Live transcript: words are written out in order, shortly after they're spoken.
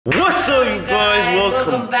What's up, you guys?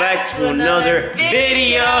 Welcome back to another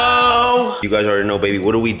video. You guys already know, baby.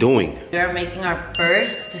 What are we doing? We are making our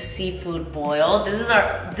first seafood boil. This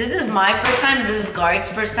is my first time, and this is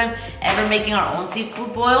Garik's first time ever making our own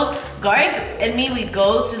seafood boil. Garik and me, we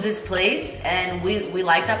go to this place, and we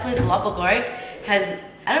like that place a lot. But Garik has,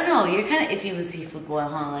 I don't know, you're kind of iffy with seafood boil,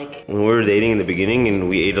 huh? Like when we were dating in the beginning and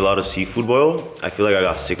we ate a lot of seafood boil, I feel like I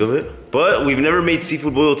got sick of it. But we've never made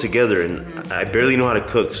seafood boil together, and I barely know how to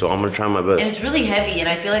cook, so I'm gonna try my best. And it's really heavy, and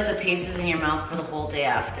I feel like the taste is in your mouth for the whole day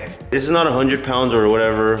after. This is not 100 pounds or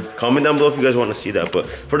whatever. Comment down below if you guys want to see that. But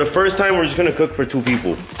for the first time, we're just gonna cook for 2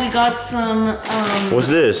 people. We got some, What's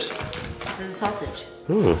this? This is sausage.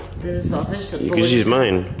 This is sausage. So you can use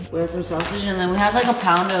mine. We have some sausage, and then we have like a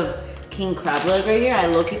pound of king crab leg right here. I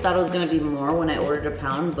low-key thought it was gonna be more when I ordered a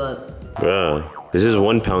pound, but yeah, this is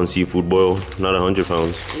 1 pound seafood boil, not 100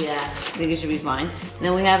 pounds. Yeah, I think it should be fine. And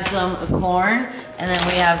then we have some corn, and then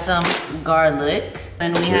we have some garlic,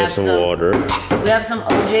 and we have some water. We have some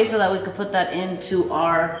OJ so that we could put that into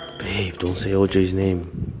our. Babe, don't say OJ's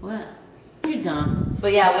name. What? You're dumb.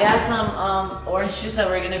 But yeah, we have some orange juice that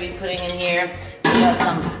we're gonna be putting in here. We got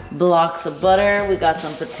some blocks of butter. We got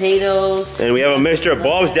some potatoes. And we have a Mr.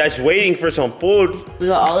 Bob's that's waiting for some food. We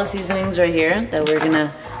got all the seasonings right here that we're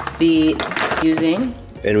gonna be using.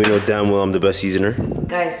 And we know damn well I'm the best seasoner.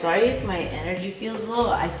 Guys, sorry if my energy feels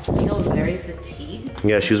low. I feel very fatigued.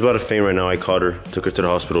 Yeah, she was about to faint right now. I caught her. Took her to the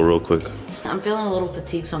hospital real quick. I'm feeling a little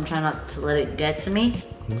fatigued, so I'm trying not to let it get to me.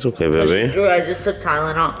 It's okay, baby. I just took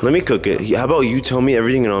Tylenol. Let me cook it. How about you tell me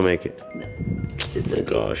everything and I'll make it? It's oh my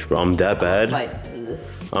gosh, bro. I'm that bad. Fight through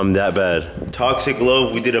this. I'm that bad. Toxic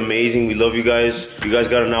love. We did amazing. We love you guys. You guys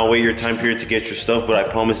gotta now wait your time period to get your stuff, but I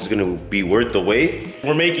promise it's gonna be worth the wait.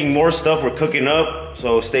 We're making more stuff. We're cooking up.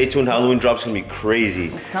 So stay tuned. Halloween drop's gonna be crazy.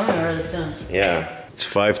 It's coming really soon. Yeah. It's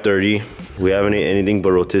 5:30. We haven't ate anything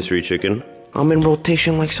but rotisserie chicken. I'm in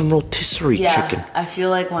rotation like some rotisserie chicken. Yeah, I feel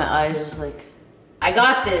like my eyes just like, I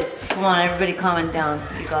got this. Come on, everybody comment down.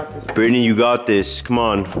 You got this. Brittany, you got this. Come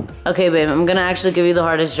on. Okay, babe, I'm gonna actually give you the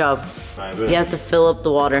hardest job. Right, you have to fill up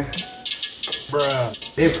the water.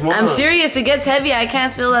 Bruh. Babe, come on. I'm serious, it gets heavy. I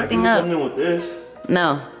can't fill that thing up. Something with this.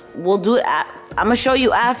 No, we'll do it. I'm gonna show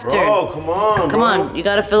you after. Bro, come on, Come on, you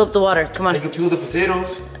gotta fill up the water. Come on. I can peel the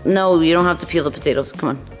potatoes. No, you don't have to peel the potatoes. Come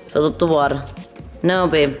on, fill up the water. No,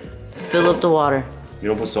 babe, fill up the water. You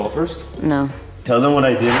don't put salt first? No. Tell them what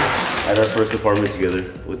I did at our first apartment together.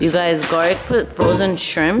 With You guys, Garik put frozen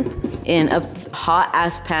shrimp in a hot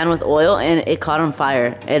ass pan with oil, and it caught on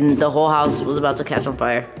fire, and the whole house was about to catch on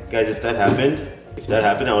fire. Guys, if that happened,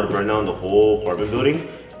 I would have burned down the whole apartment building,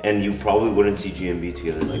 and you probably wouldn't see GMB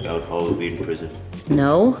together. Like, I would probably be in prison.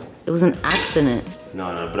 No, it was an accident.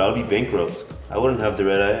 No, but I would be bankrupt. I wouldn't have the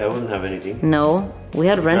red eye. I wouldn't have anything. No, we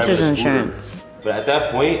had renter's insurance. But at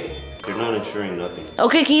that point, you're not insuring nothing.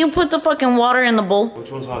 Okay, can you put the fucking water in the bowl? Which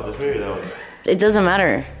one's hot, this way or that one? It doesn't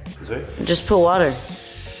matter. This way? Just put water.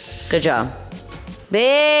 Good job.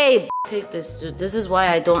 Babe! Take this, dude. This is why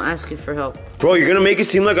I don't ask you for help. Bro, you're gonna make it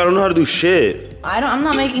seem like I don't know how to do shit. I'm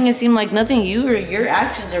not making it seem like nothing. Your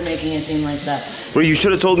actions are making it seem like that. Bro, you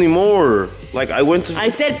should have told me more. Like, I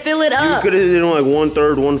said fill it up. You could have done like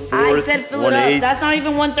 1/3, 1/4. I said fill it up. That's not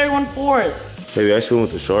even 1/3, 1/4. Baby, I swim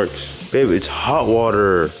with the sharks. Baby, it's hot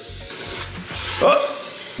water.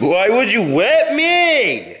 Why would you wet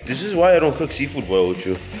me? This is why I don't cook seafood boil with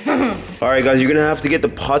you. Alright guys, you're gonna have to get the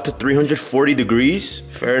pot to 340 degrees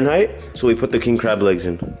Fahrenheit. So we put the king crab legs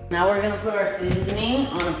in. Now we're gonna put our seasoning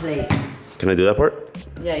on a plate. Can I do that part?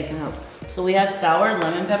 Yeah, you can help. So we have sour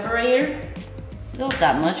lemon pepper right here. Not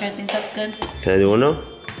that much, I think that's good. Can I do one now?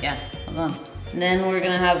 Yeah, hold on. And then we're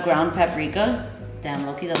gonna have ground paprika. Damn,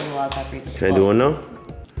 Loki, that was a lot of paprika. Can I do one now?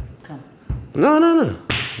 Come. No.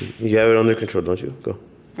 You have it under control, don't you? Go.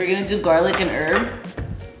 We're gonna do garlic and herb.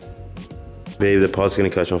 Babe, the pot's gonna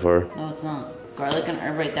catch on fire. No, it's not. Garlic and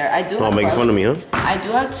herb right there. I do. Oh, making fun of me, huh? I do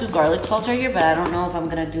have 2 garlic salts right here, but I don't know if I'm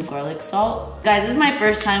gonna do garlic salt. Guys, this is my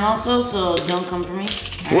first time also, so don't come for me.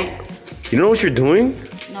 All right? You know what you're doing?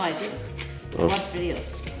 No, I do. I watch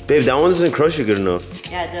videos. Babe, that one doesn't crush it good enough.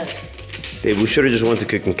 Yeah, it does. Babe, we should have just went to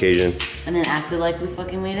cooking Cajun. And then acted like we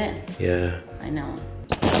fucking made it? Yeah. I know.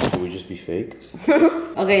 Can we just be fake?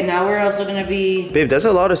 Okay, now we're also gonna be... Babe, that's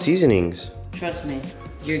a lot of seasonings. Trust me,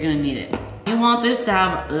 you're gonna need it. You want this to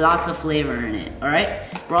have lots of flavor in it, all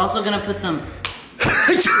right? We're also gonna put some...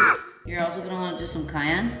 You're also gonna wanna do some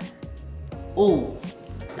cayenne. Oh,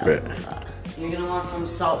 that was a lot. You're gonna want some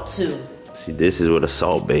salt too. See, this is what a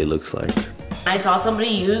salt bay looks like. I saw somebody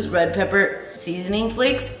use red pepper seasoning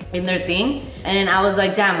flakes in their thing. And I was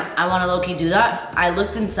like, damn, I wanna low-key do that. I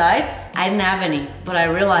looked inside, I didn't have any, but I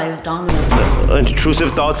realized Domino's.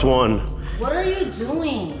 Intrusive thoughts won. What are you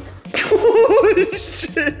doing? Oh,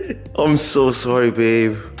 shit. I'm so sorry,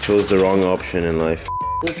 babe. Chose the wrong option in life.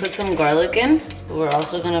 We put some garlic in, but we're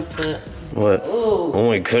also gonna put... What? Ooh. Oh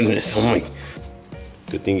my goodness, oh my.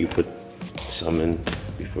 Good thing you put some in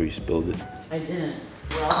before you spilled it. I didn't.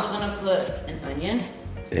 We're also gonna put an onion.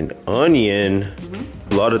 An onion?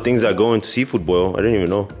 Mm-hmm. A lot of things that go into seafood boil. I didn't even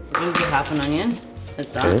know. We're gonna do half an onion,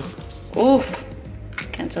 like that. Okay. Oof.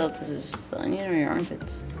 Can't tell if this is the onion or your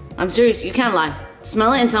armpits. I'm serious, you can't lie.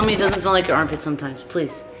 Smell it and tell me it doesn't smell like your armpits sometimes,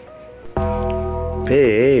 please.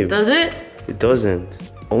 Babe. Does it? It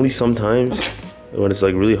doesn't. Only sometimes. When it's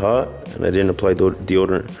like really hot and I didn't apply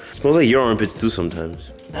deodorant. It smells like your armpits too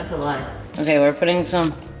sometimes. That's a lie. Okay, we're putting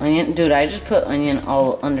some onion. Dude, I just put onion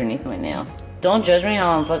all underneath my nail. Don't judge me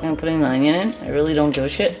how I'm fucking putting the onion in. I really don't give a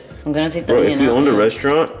shit. I'm gonna take the onion out. If you owned a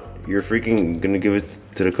restaurant, you're freaking gonna give it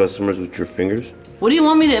to the customers with your fingers? What do you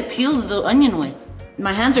want me to peel the onion with?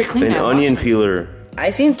 My hands are clean. An onion peeler. I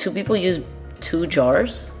seen 2 people use 2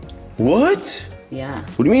 jars. What? Yeah.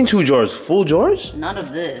 What do you mean 2 jars? Full jars? Not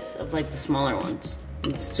of this, of like the smaller ones.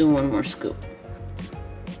 Let's do 1 more scoop.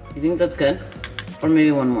 You think that's good? Or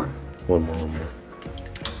maybe 1 more? One more.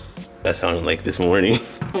 That sounded like this morning.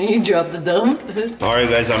 You dropped the dough? Alright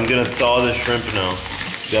guys, I'm gonna thaw the shrimp now.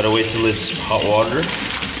 Gotta wait till it's hot water.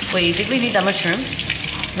 Wait, you think we need that much shrimp?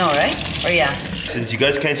 No, right? Or yeah? Since you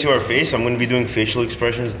guys can't see our face, I'm gonna be doing facial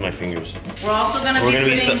expressions with my fingers. We're also gonna be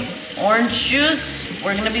putting orange juice.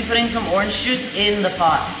 We're gonna be putting some orange juice in the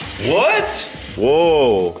pot. What?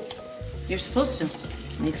 Whoa. You're supposed to.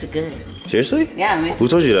 Makes it good. Seriously? Yeah, it makes Who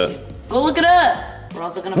told you that? Go look it up. We're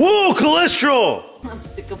also gonna Whoa, cholesterol! A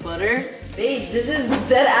stick of butter. Babe, this is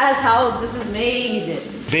dead ass how this is made.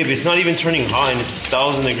 Babe, it's not even turning hot and it's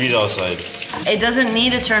 1,000 degrees outside. It doesn't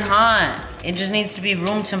need to turn hot. It just needs to be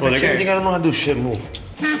room temperature. Well, they're gonna think I don't know how to do shit. Move.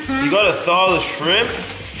 You gotta thaw the shrimp,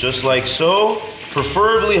 just like so.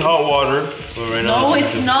 Preferably hot water. But right now no,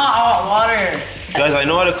 it's not hot water. Guys, I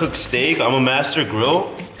know how to cook steak. I'm a master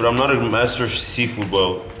grill, but I'm not a master seafood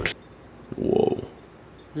boil. Whoa.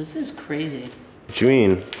 This is crazy. What you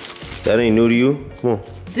mean? That ain't new to you? Come on.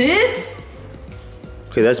 This?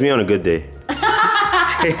 Okay, that's me on a good day.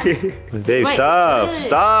 Dave, wait, stop.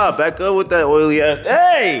 Stop. Back up with that oily ass.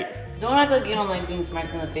 Hey! Don't act like you don't like being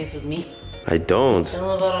smacked in the face with meat. I don't.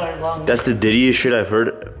 Tell them about our long night. That's the diddiest shit I've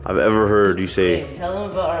ever heard you say. Babe, tell them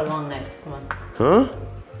about our long night. Come on.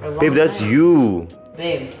 Huh? Babe, that's you.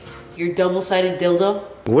 Babe, your double-sided dildo?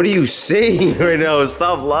 What are you saying right now?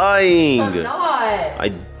 Stop lying. I'm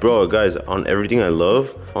not. Bro, guys, on everything I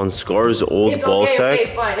love, on Scar's old ball sack.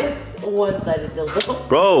 Okay, fine. It's one-sided dildo.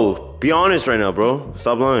 Bro, be honest right now, bro.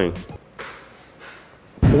 Stop lying.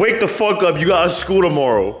 Wake the fuck up. You got school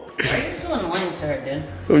tomorrow. Why are you so annoying to her,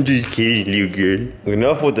 dude? I'm just kidding, you good.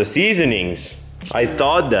 Enough with the seasonings. I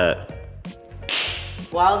thought that.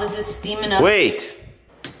 While this is steaming up. Wait.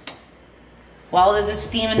 While this is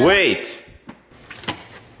steaming up. Wait.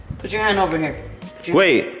 Put your hand over here.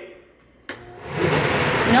 Wait.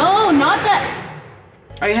 No, not that.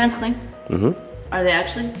 Are your hands clean? Mm-hmm. Are they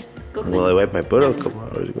actually? Go clean. Well, I wiped my butt out a couple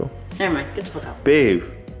hours ago. Never mind. Get the fuck out. Babe.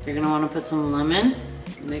 You're gonna want to put some lemon.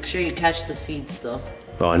 Make sure you catch the seeds, though.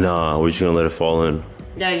 Oh, nah. We're just gonna let it fall in.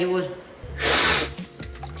 Yeah, you would.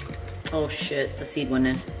 Oh, shit. The seed went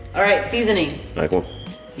in. All right, seasonings. All right, come on.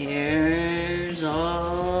 Here's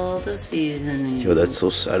all the seasonings. Yo, that's so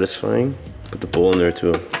satisfying. Put the bowl in there,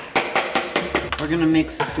 too. We're gonna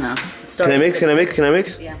mix this now. Can I mix? Can I mix? Can I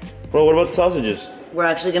mix? Yeah. Bro, what about the sausages? We're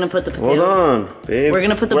actually gonna put the potatoes. Hold on, babe. We're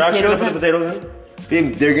gonna put the We're potatoes actually gonna put the potatoes in?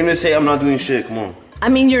 Babe, they're gonna say I'm not doing shit. Come on. I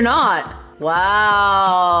mean, you're not.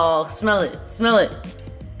 Wow. Smell it. Smell it.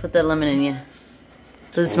 Put that lemon in, yeah.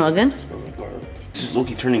 Does it smell good? It smells like garlic. This is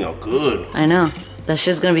low-key turning out good. I know. That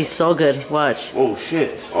shit's gonna be so good. Watch. Oh,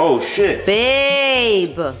 shit. Oh, shit.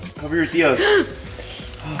 Babe. Cover your tias.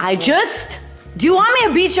 Do you want me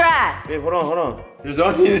to beat your ass? Babe, hold on, hold on. There's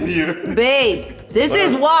onion in here. Babe, this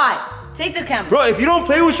is why. Take the camera. Bro, if you don't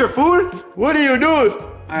play with your food, what are you doing?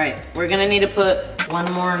 All right, we're gonna need to put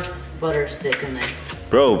 1 more butter stick in there.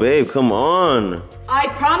 Bro, babe, come on. I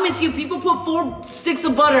promise you, people put 4 sticks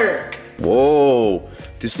of butter. Whoa.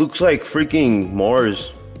 This looks like freaking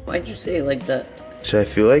Mars. Why'd you say it like that? Should I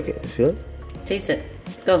feel like it? Feel it? Taste it.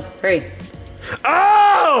 Go, hurry.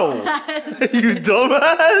 Ow! You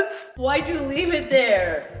dumbass! Why'd you leave it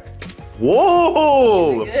there?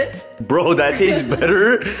 Whoa! Is it good? Bro, that tastes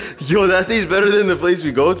better. Yo, that tastes better than the place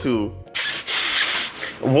we go to.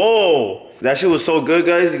 Whoa! That shit was so good,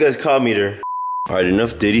 guys. You guys caught me there. All right,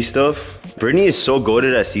 enough Diddy stuff. Brittany is so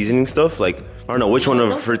goated at seasoning stuff. Like, I don't know which one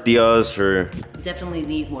of her tias or Definitely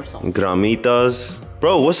need more salt. gramitas.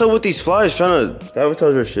 Bro, what's up with these flies trying to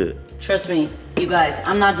advertise our shit? Trust me, you guys,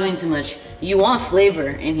 I'm not doing too much. You want flavor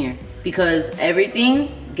in here because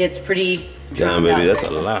everything gets pretty Damn, baby, that's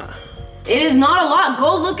a lot. It is not a lot.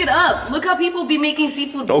 Go look it up. Look how people be making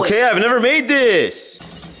seafood boils. Okay, I've never made this.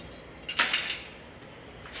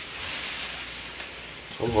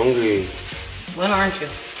 I'm hungry. When aren't you?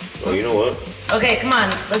 Oh, you know what? Okay, come on.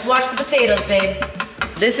 Let's wash the potatoes, babe.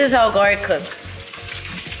 This is how Garik cooks.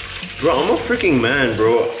 Bro, I'm a freaking man,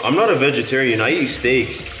 bro. I'm not a vegetarian. I eat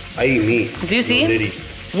steaks. I eat meat. Do you see? No Diddy.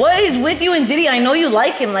 What is with you and Diddy? I know you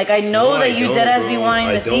like him. Like, I know that you deadass be wanting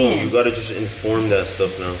to see him. You gotta just inform that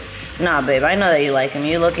stuff now. Nah, babe, I know that you like him.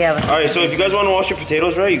 You look have a... Alright, so if you guys want to wash your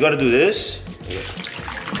potatoes right, you gotta do this.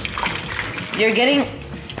 You're getting...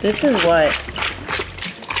 This is what...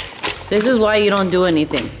 This is why you don't do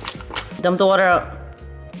anything. Dump the water out.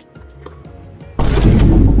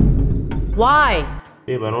 Why?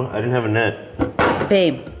 Babe, I didn't have a net.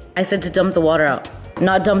 Babe, I said to dump the water out.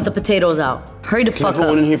 Not dump the potatoes out. Hurry the fuck Can I put up.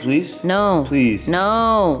 one in here, please? No. Please.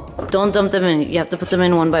 No. Don't dump them in. You have to put them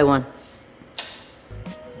in one by one.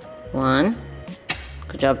 1.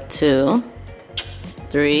 Good job. 2.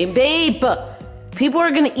 3. Babe! People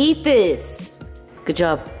are gonna eat this. Good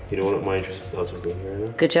job. You don't want my intrusive thoughts with me right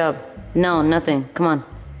now? Good job. No, nothing. Come on.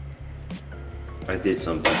 I did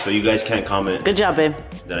something, so you guys can't comment Good job, babe.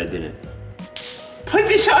 that I didn't. Put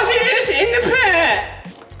the sausages in the pan!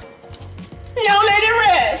 Now let it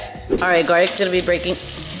rest! Alright, Garik's gonna be breaking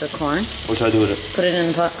the corn. What should I do with it? Put it in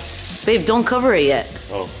the pot. Babe, don't cover it yet.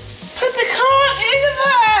 Oh. Put the corn in the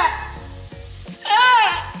pot!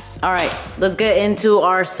 Ah! Alright, let's get into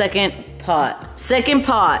our second pot. Second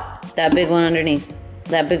pot. That big one underneath.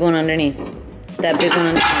 That big one underneath. That big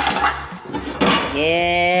one underneath.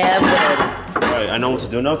 Yeah, buddy. Alright, I know what to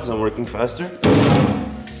do now because I'm working faster.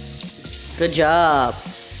 Good job.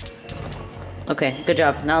 Okay, good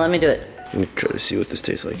job. Now let me do it. Let me try to see what this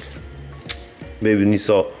tastes like. Maybe it needs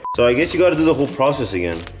salt. So I guess you gotta do the whole process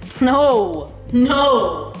again. No!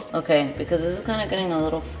 No! Okay, because this is kind of getting a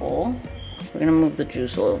little full, we're gonna move the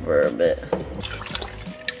juice over a bit.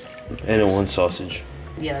 And in one sausage.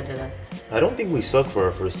 Yeah, I did that. I don't think we suck for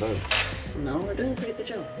our first time. No, we're doing a pretty good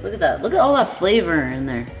job. Look at that. Look at all that flavor in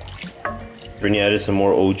there. Brittany added some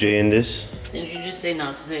more OJ in this. Didn't you just say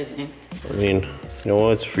not to say his name? I mean, you know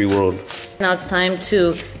what? It's free world. Now it's time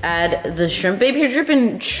to add the shrimp. Babe, you're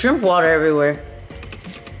dripping shrimp water everywhere.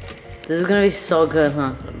 This is gonna be so good,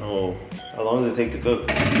 huh? I know. How long does it take to cook?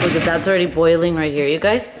 Look, that's already boiling right here. You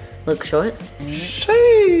guys, look, show it.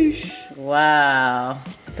 Sheesh. Wow.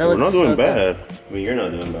 That We're looks not doing so bad. I mean, you're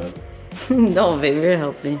not doing bad. Good. No, baby, you're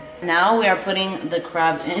helping. Now we are putting the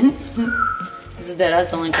crab in. This is dead.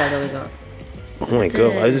 That's the only crab that we got. Oh my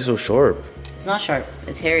god, why is it so sharp? It's not sharp.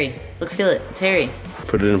 It's hairy. Look, feel it. It's hairy.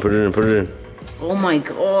 Put it in, put it in, put it in. Oh my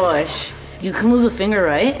gosh. You can lose a finger,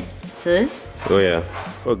 right? To this? Oh yeah.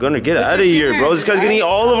 Bro, Gunner, get out of here, bro. This guy's gonna eat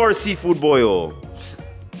all of our seafood boil.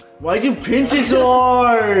 Why'd you pinch it so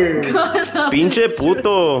hard? Pinche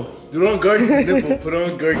puto. Do it on Garik's nipple. Put it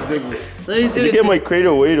on Garik's nipple. Let me do You it. get my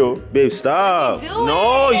cradle weight, though. Babe, stop. Let me do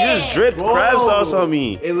No, it. you just dripped crab sauce on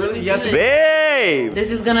me. Hey, literally, you have to. Babe.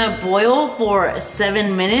 This is gonna boil for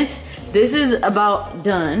 7 minutes. This is about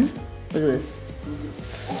done. Look at this.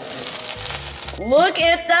 Look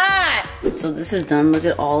at that! So this is done. Look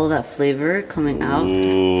at all of that flavor coming out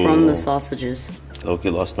from the sausages. Okay,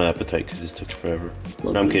 lost my appetite because this took forever.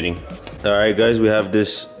 Look. No, I'm kidding. All right, guys, we have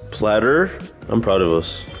this platter. I'm proud of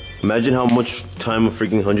us. Imagine how much time a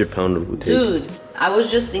freaking 100-pounder would take. Dude, I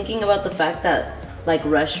was just thinking about the fact that like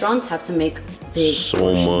restaurants have to make big So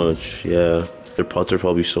portions. much, yeah. Their pots are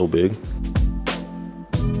probably so big.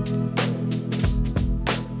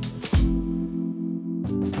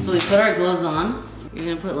 So we put our gloves on. You're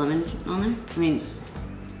gonna put lemon on there? I mean,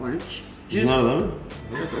 orange juice. Not lemon?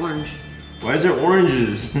 That's orange. Why is there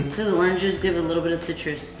oranges? Because oranges give a little bit of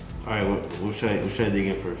citrus. All right, what should I dig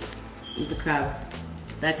in first? The crab.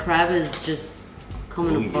 That crab is just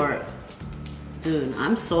coming Oh, yeah. apart. Dude,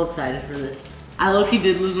 I'm so excited for this. I low-key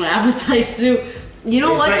did lose my appetite too. You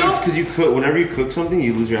know what though? It's because you cook. Whenever you cook something,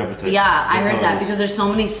 you lose your appetite. Yeah, I That's heard how that it is. because there's so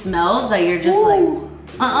many smells that you're just like,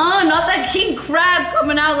 not that king crab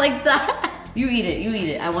coming out like that. You eat it, you eat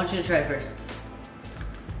it. I want you to try it first.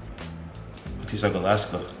 It tastes like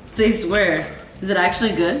Alaska. Say swear. Is it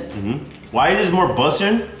actually good? Why is this more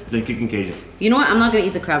bussin' than kicking Cajun? You know what? I'm not gonna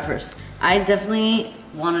eat the crab first. I definitely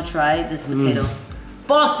want to try this potato.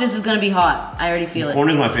 Fuck, this is gonna be hot. I already feel it. Corn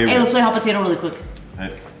is my favorite. Hey, let's play hot potato really quick.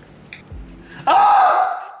 Hey.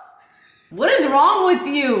 What is wrong with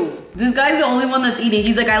you? This guy's the only one that's eating.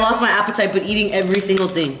 He's like, I lost my appetite, but eating every single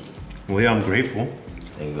thing. Well, yeah, I'm grateful.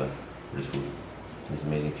 There you go. For this food. This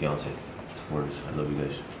amazing fiance. Words. I love you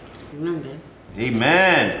guys. Amen, babe.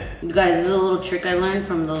 Amen. You guys, this is a little trick I learned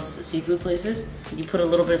from those seafood places. You put a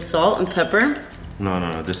little bit of salt and pepper.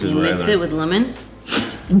 No. This is You what mix I it learned. with lemon.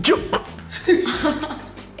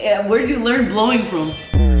 Yeah, where'd you learn blowing from?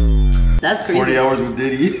 That's crazy. 40 hours with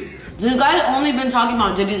Diddy. This guy's only been talking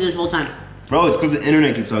about Diddy this whole time. Bro, it's because the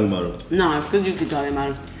internet keeps talking about him. No, it's because you keep talking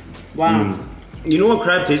about him. Wow. You know what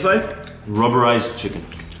crab tastes like? Rubberized chicken.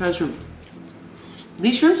 Try shrimp.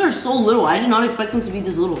 These shrimps are so little. I did not expect them to be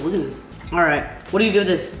this little. Look at this. All right. What do you give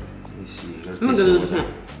this? Let me see. I'm gonna give this a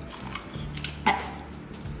 10.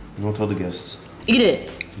 Don't tell the guests. Eat it.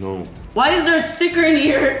 No. Why is there a sticker in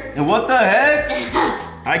here? And what the heck?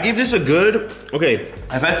 I give this a good, okay,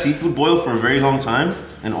 I've had seafood boil for a very long time,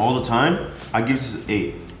 and all the time, I give this an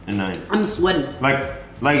 8 and 9. I'm sweating. Like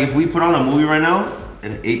if we put on a movie right now,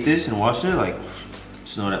 and ate this and watched it, like,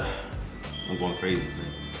 just know that I'm going crazy.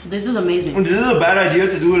 This is amazing. This is a bad idea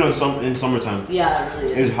to do it in summertime. Yeah, it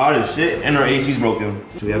really is. It's hot as shit, and our AC's broken.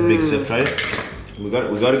 So we have a big sip, try it. We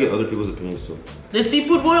gotta get other people's opinions too. This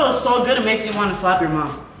seafood boil is so good, it makes you want to slap your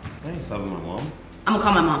mom. I ain't slapping my mom. I'm gonna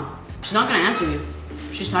call my mom. She's not gonna answer you.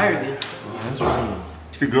 She's tired of you. Answer her.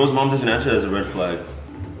 If your girl's mom doesn't answer, that's a red flag.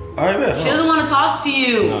 All right, man. She doesn't want to talk to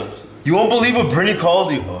you. No. You won't believe what Britney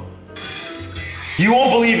called you. Oh. You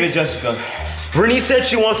won't believe it, Jessica. Britney said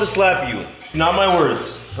she wants to slap you. Not my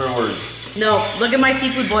words, her words. No, look at my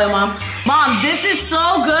seafood boil, Mom. Mom, this is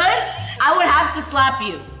so good, I would have to slap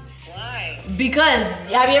you. Why? Because,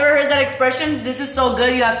 have you ever heard that expression? This is so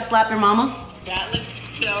good, you have to slap your mama? That looks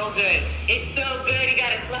so good. It's so good, you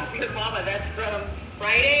gotta slap your mama. That's from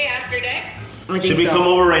Friday after next. I think Should we so. come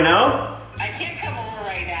over right now? I can't come over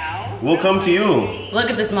right now. We'll come to you. Look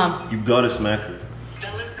at this, Mom. You gotta smack her.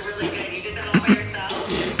 That looks really good. You did that all by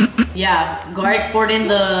yourself? Yeah, Garik poured in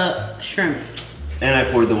the shrimp. And I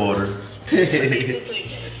poured the water. basically,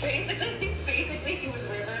 he was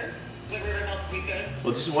River. When River helped me good.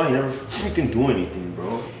 Well, this is why you never freaking do anything,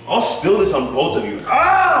 bro. I'll spill this on both of you.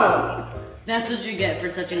 Ow! That's what you get for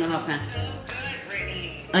touching a hot pan. So good,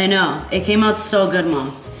 Brittany. I know, it came out so good,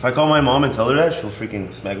 Mom. If I call my mom and tell her that, she'll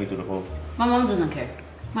freaking smack me through the phone. My mom doesn't care.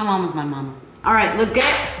 My mom is my mama. All right, let's get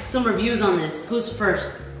some reviews on this. Who's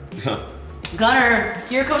first? Gunner,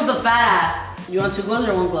 here comes the fat ass. You want 2 gloves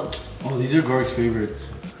or 1 glove? Oh, these are Garik's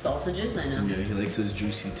favorites. Sausages, I know. Yeah, he likes his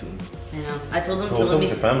juicy too. I know. I told him to What's let up me.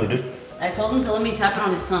 with your family, dude? I told him to let me tap it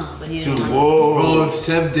on his tongue, but he didn't want whoa. Bro, if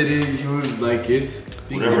Seb did it, you would like it.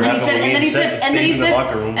 Whatever. And then he happened said, with and me then he and said, Seth and then he stays in the said,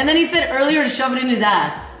 locker room. and then he said earlier to shove it in his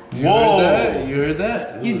ass. You Whoa. heard that? You heard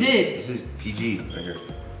that? You did. This is PG right here.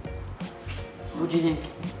 What'd you think?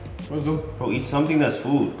 We'll go. Bro, eat something that's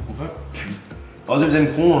food. Okay. Other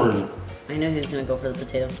than corn. I knew he was gonna go for the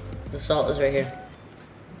potato. The salt is right here.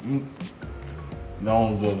 That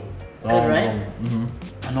one's good. Good, right?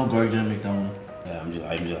 I know Garik didn't make that one. Yeah,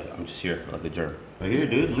 I'm just here like a germ. Right here,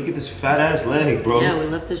 dude. Look at this fat ass leg, bro. Yeah, we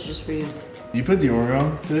left this just for you. You put the Oreo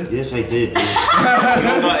on today? Yes, I did. Dude. You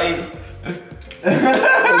know what I ate?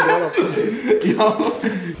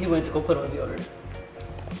 He went to go put on deodorant.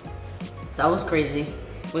 That was crazy.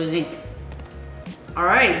 What do you think? All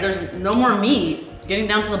right, there's no more meat. Getting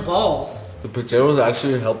down to the balls. The potatoes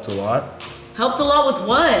actually helped a lot. Helped a lot with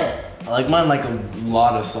what? I like mine like a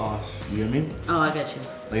lot of sauce. You get me? Oh, I got you.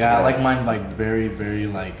 Like I like mine like very, very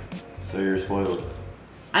like. So you're spoiled.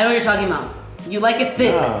 I know what you're talking about. You like it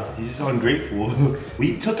thick. Yeah, he's just ungrateful.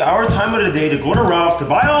 We took our time of the day to go to Ralph's to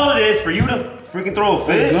buy all of this for you to freaking throw a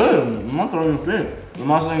fit. It's good. I'm not throwing a fit. I'm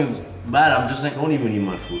not saying it's bad. I'm just saying. Don't even eat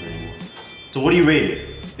my food anymore. So what do you rate it?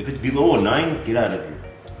 If it's below a 9, get out of here.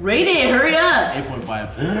 Rate it, hurry up.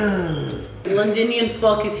 8.5. Londonian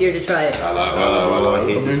fuck is here to try it. I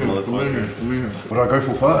hate this motherfucker. What do I go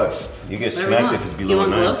for first? You get Whatever you smacked want. if it's Do you below a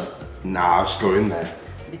want 9. gloves? Nah, I'll just go in there.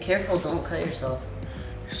 Be careful, don't cut yourself.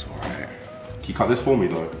 It's alright. Can you cut this for me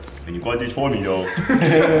though? And you got this for me, though.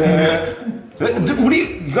 Dude, what do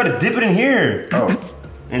you gotta dip it in here. Oh.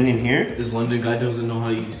 And in here. This London guy doesn't know how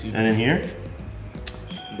to eat seafood. And in here.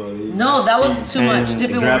 No, that was too much. And Dip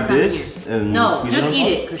it one grab more time in this here. and No, squeeze just it on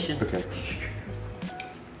eat top? it, Christian. Okay.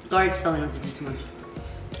 Garik's telling him to do too much.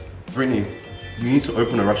 Brittany, you need to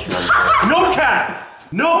open a restaurant. No cap!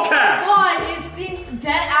 No cap! God, his thing,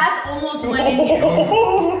 that ass almost went in here.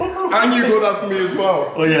 And you got that for me as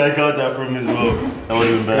well. Oh yeah, I got that from him as well. That would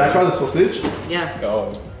have been Can I better. try the sausage? Yeah.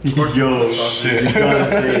 Oh. Yo, shit. You gotta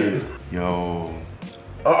say it. Yo.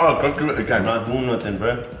 Don't do it I'm again. not doing nothing,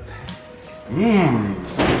 bro. You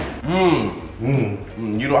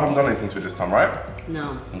don't haven't done anything to it this time, right?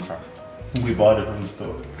 No. Okay. We bought it from the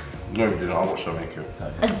store. No, you didn't. I'll watch her make it.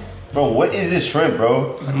 Bro, what is this shrimp,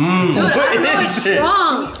 bro? Dude, I'm not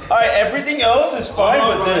strong. Alright, everything else is fine,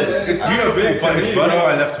 but this. It's beautiful, but it's burning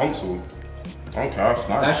my left tonsil. Okay, that's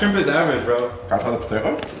nice. That shrimp is average, bro. Can I try the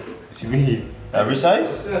potato? What you mean? Average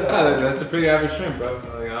size? Yeah, that's a pretty average shrimp, bro.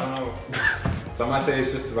 Like, I don't know. Some might say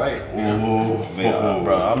it's just right. You know?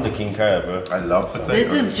 Bro, I'm the king crab, bro. I love potato.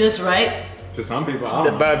 This is just right. To some people, I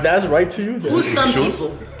don't know. But if that's right to you, then Who's some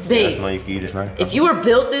people? Babe, That's my you can eat it. if you were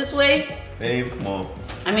built this way, Babe, come on.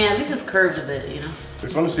 I mean, at least it's curved a bit, you know?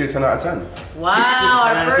 It's honestly a 10 out of 10. Wow, 10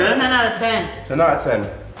 our out of first 10? 10 out of 10. 10 out of 10.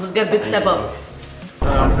 Let's get a big step up.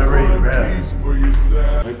 I'm never eating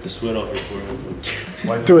crab. Wipe the sweat off your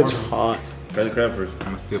forehead. dude, it's hot. Try the crab first. I'm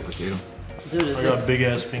gonna steal potato. Dude, it's I got big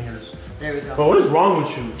ass fingers. There we go. Bro, what is wrong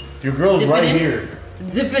with you? Your girl is Dip it right in. here.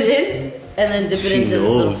 Dip it in, and then dip it into this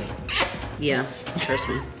little... Yeah, trust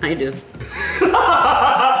me, I do. It's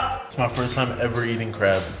my first time ever eating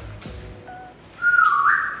crab.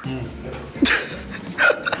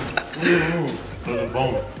 There's a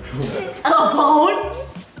bone. A bone?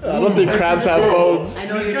 I don't think crabs have bones. I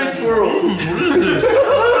know what you're talking about.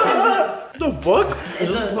 What the fuck? Is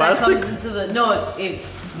this That plastic? comes into the... No, it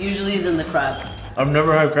usually is in the crab. I've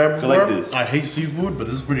never had crab Go before. like this. I hate seafood, but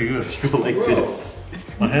this is pretty good. Go like this.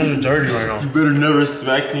 My hands are dirty right You now. better never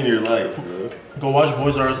smack me in your life, bro. Go watch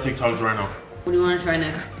Boys R Us TikToks right now. What do you want to try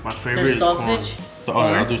next? My favorite There's is sausage. corn. Oh,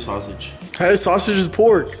 yeah, I'll do sausage. Hey, sausage is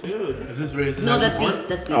pork. Dude, is this raised? No, that's beef.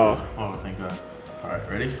 That's beef. Oh. Oh, thank God. All right,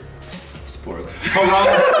 ready? It's pork.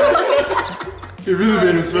 It really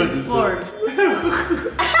made him sweat. It's pork.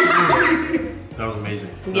 That was amazing.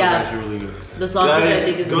 That Yeah. was actually really good. The sausage, I Guys,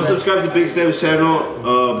 think, is the go best. subscribe to Big Seb's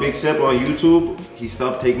channel. Big Seb on YouTube. He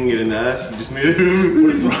stopped taking it in the ass. He just made it.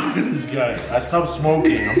 What is wrong with this guy? I stopped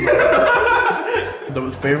smoking.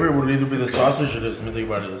 The favorite would either be the sausage or this. Let me think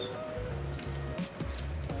about this.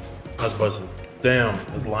 That's busting. Damn,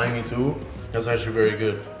 it's limey too. That's actually very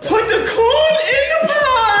good. Put the corn in the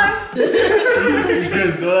pot! You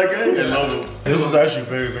guys know that guy? I love him. This was actually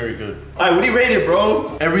very, very good. Alright, what do you rate it,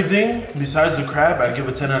 bro? Everything besides the crab, I'd give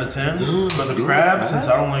it 10 out of 10. But the crab, since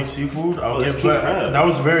I don't like seafood, I'll let's give keep it. crab. That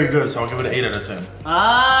was very good, so I'll give it an 8 out of 10. That was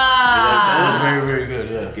Ah. very, very good,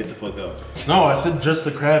 yeah. Get the fuck out. No, I said just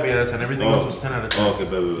the crab 8 out of 10. Everything else was 10 out of 10. Oh, okay,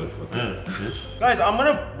 baby. Yeah, bitch. Guys, I'm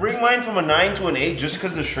gonna bring mine from a 9 to an 8 just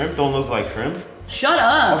because the shrimp don't look like shrimp. Shut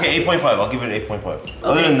up. Okay, 8.5. I'll give it an 8.5.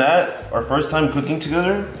 Other than that, our first time cooking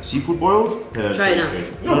together, seafood boil. Yeah, Try it now.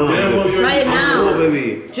 No, Try it I'm now. full,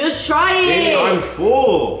 baby. Just try Baby, I'm it.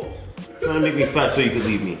 full. Trying to make me fat so you could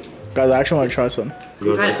leave me. Guys, I actually want to try some. You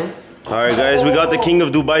wanna Try try it. some? Alright guys, we got the king of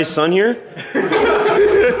Dubai's son here. Hey,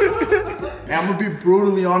 I'm gonna be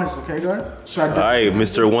brutally honest, okay, guys? Should I do Alright,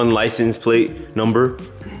 Mr. One license plate number.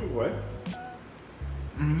 What?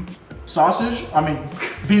 sausage? I mean,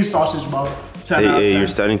 beef sausage, bro. 10 Hey, out of 10. you're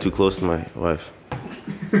standing too close to my wife.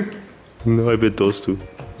 No, I bet those two.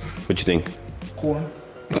 What you think? Corn.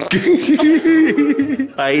 I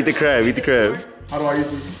eat the crab, eat the crab. How do I eat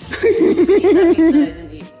this? That means that I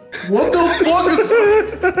didn't eat. What the fuck is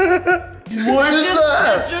What is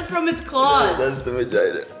that? It's just from its claws. That's the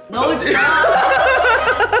vagina. No, it's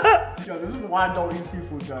not. Yo, this is why I don't eat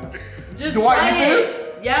seafood, guys. Just Do try I eat it. this?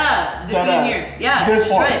 Yeah, dip That it in ass. here. Yeah, This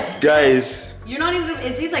just try part. it. Guys, You're not even gonna,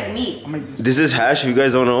 it tastes like meat. I'm gonna eat this. this is hash. If you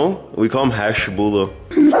guys don't know, we call him Hash Shabula.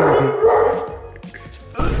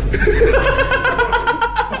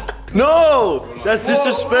 No! That's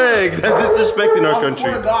disrespect. That's disrespect in our I swear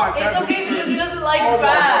country. to God, It's guys. okay because he doesn't like Oh my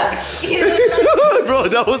crab. He doesn't like Bro,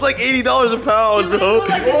 that was like $80 a pound, bro.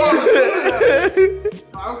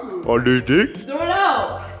 On this dick? Throw it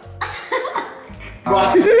out. Bro,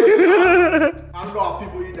 I don't know how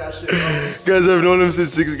people eat that shit, bro. Guys, I've known him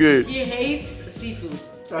since 6th grade. He hates seafood.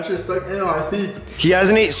 That shit's stuck in my teeth. He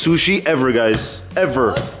hasn't ate sushi ever, guys.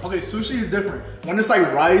 Ever. Okay, sushi is different. When it's like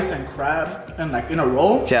rice and crab and like in a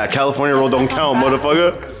roll, Yeah, California roll don't That's not count, crab.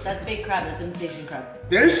 motherfucker. That's fake crab. It's imitation crab.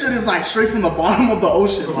 this shit is like straight from the bottom of the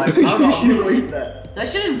ocean. Like, I don't know how people eat that. That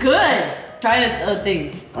shit is good. Try a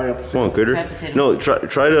thing. Oh, yeah, Come on, critter. Try potato. No,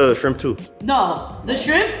 try the shrimp too. No, the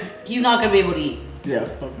shrimp, he's not gonna be able to eat. yeah,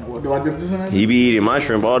 fuck no. What, do I dip this in it? He be eating my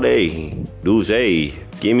shrimp all day. Dude, hey,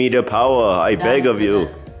 give me the power. I beg That's of the you.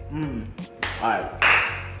 best. Alright.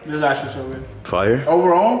 This is actually so good. Fire?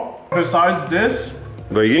 Overall, besides this,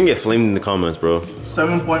 Bro, you're gonna get flamed in the comments, bro.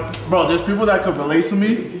 7 point. Bro, there's people that could relate to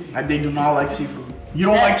me and they do not like seafood. You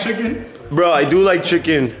don't like chicken? Bro, I do like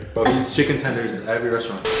chicken. But he eats chicken tenders at every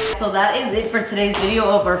restaurant. So that is it for today's video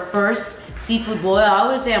of our first seafood boil.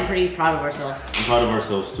 I would say I'm pretty proud of ourselves. I'm proud of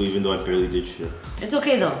ourselves too, even though I barely did shit. It's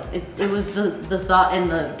okay though. It was the thought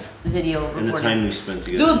and the video recording. And the time we spent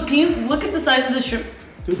together. Dude, can you look at the size of the shrimp?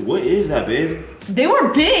 Dude, what is that, babe? They were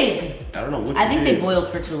big. I don't know what I you think did. they boiled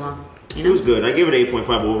for too long. You It know? was good. I gave it 8.5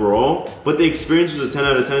 overall, but the experience was a 10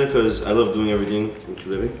 out of 10 because I love doing everything with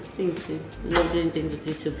you, baby. Thank you. I love doing things with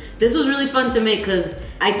you too. This was really fun to make because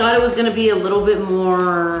I thought it was gonna be a little bit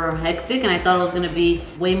more hectic and I thought it was gonna be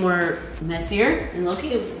way more messier. And look,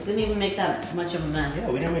 it didn't even make that much of a mess.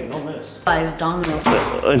 Yeah, we didn't make no mess. Guys, Domino.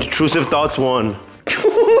 Intrusive thoughts won.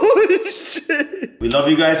 We love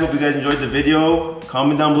you guys. Hope you guys enjoyed the video.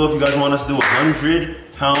 Comment down below if you guys want us to do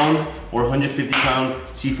 100-pound or 150-pound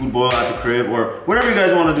seafood boil at the crib or whatever you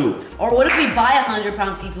guys want to do. Or what if we buy a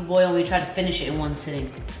 100-pound seafood boil and we try to finish it in one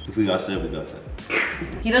sitting? If we got that, we got that.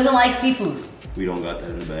 He doesn't like seafood. We don't got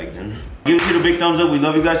that in the bag then. Give it a big thumbs up. We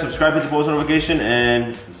love you guys. Subscribe with the post notification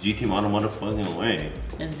and it's GT Mono motherfucking away.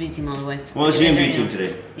 It's B team all the way. Well, it's GMB team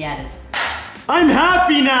today. Yeah, it is. I'm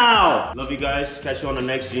happy now. Love you guys. Catch you on the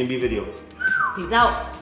next GMB video. Peace out.